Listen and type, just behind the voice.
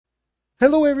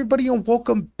Hello everybody and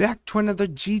welcome back to another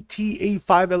GTA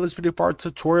 5 lspdfr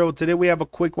tutorial. Today we have a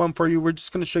quick one for you. We're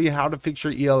just going to show you how to fix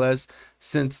your ELS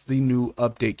since the new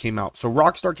update came out. So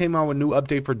Rockstar came out with a new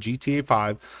update for GTA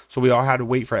 5. So we all had to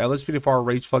wait for lspdfr,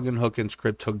 Rage Plugin Hook, and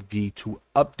AdvancedHookV to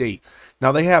update.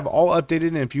 Now they have all updated,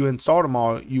 and if you installed them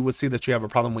all, you would see that you have a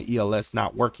problem with ELS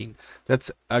not working. That's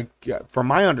from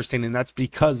my understanding, that's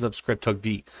because of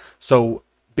AdvancedHookV. So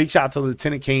big shout out to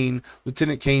Lieutenant Kane.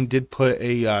 Lieutenant Kane did put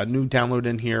a new download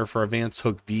in here for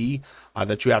AdvancedHookV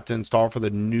that you have to install for the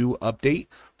new update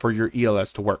for your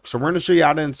ELS to work. So we're going to show you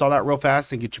how to install that real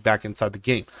fast and get you back inside the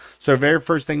game. So the very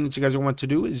first thing that you guys want to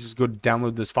do is just go to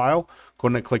download this file. Go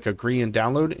ahead and click agree and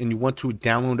download, and you want to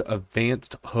download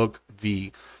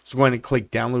AdvancedHookV. So go ahead and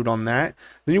click download on that.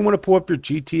 Then you want to pull up your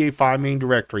GTA 5 main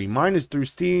directory. Mine is through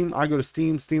Steam. I go to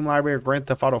Steam Library, Grand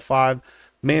Theft Auto 5.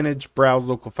 Manage, browse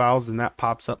local files, and that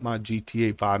pops up my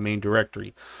GTA 5 main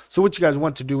directory. So what you guys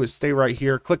want to do is stay right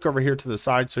here, click over here to the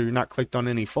side so you're not clicked on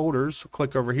any folders. So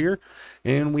click over here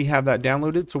and we have that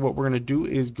downloaded. So what we're going to do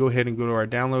is go ahead and go to our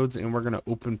downloads, and we're going to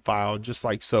open file just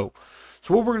like so.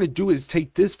 So what we're going to do is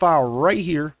take this file right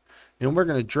here and we're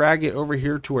going to drag it over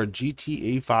here to our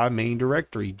GTA 5 main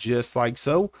directory just like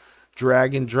so.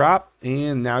 Drag and drop,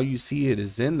 and now you see it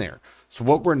is in there. So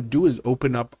what we're going to do is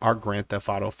open up our Grand Theft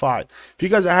Auto 5. If you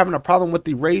guys are having a problem with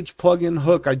the Rage Plugin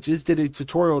Hook, I just did a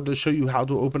tutorial to show you how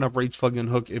to open up Rage Plugin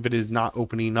Hook if it is not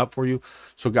opening up for you.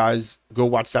 So guys, go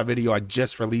watch that video. I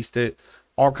just released it.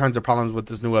 All kinds of problems with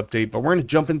this new update, but we're going to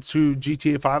jump into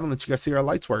GTA 5 and let you guys see our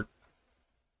lights work.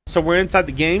 So we're inside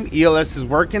the game. ELS is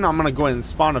working. I'm going to go ahead and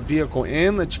spawn a vehicle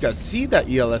in, let you guys see that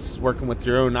ELS is working with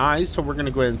your own eyes. So we're going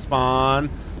to go ahead and spawn.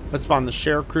 Let's spawn the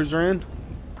Sheriff Cruiser in.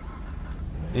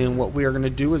 And what we are going to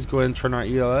do is go ahead and turn our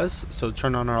ELS. So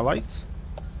turn on our lights.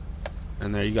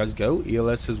 And there you guys go.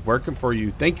 ELS is working for you.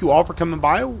 Thank you all for coming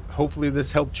by. Hopefully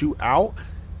this helped you out.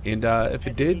 And if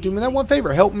it did, do me that one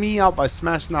favor. Help me out by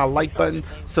smashing that like button.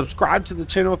 Subscribe to the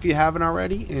channel if you haven't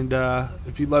already. And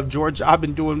if you love Georgia, I've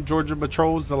been doing Georgia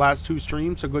patrols the last 2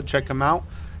 streams. So go check them out.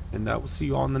 And we'll see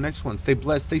you all in the next one. Stay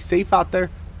blessed. Stay safe out there.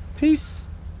 Peace.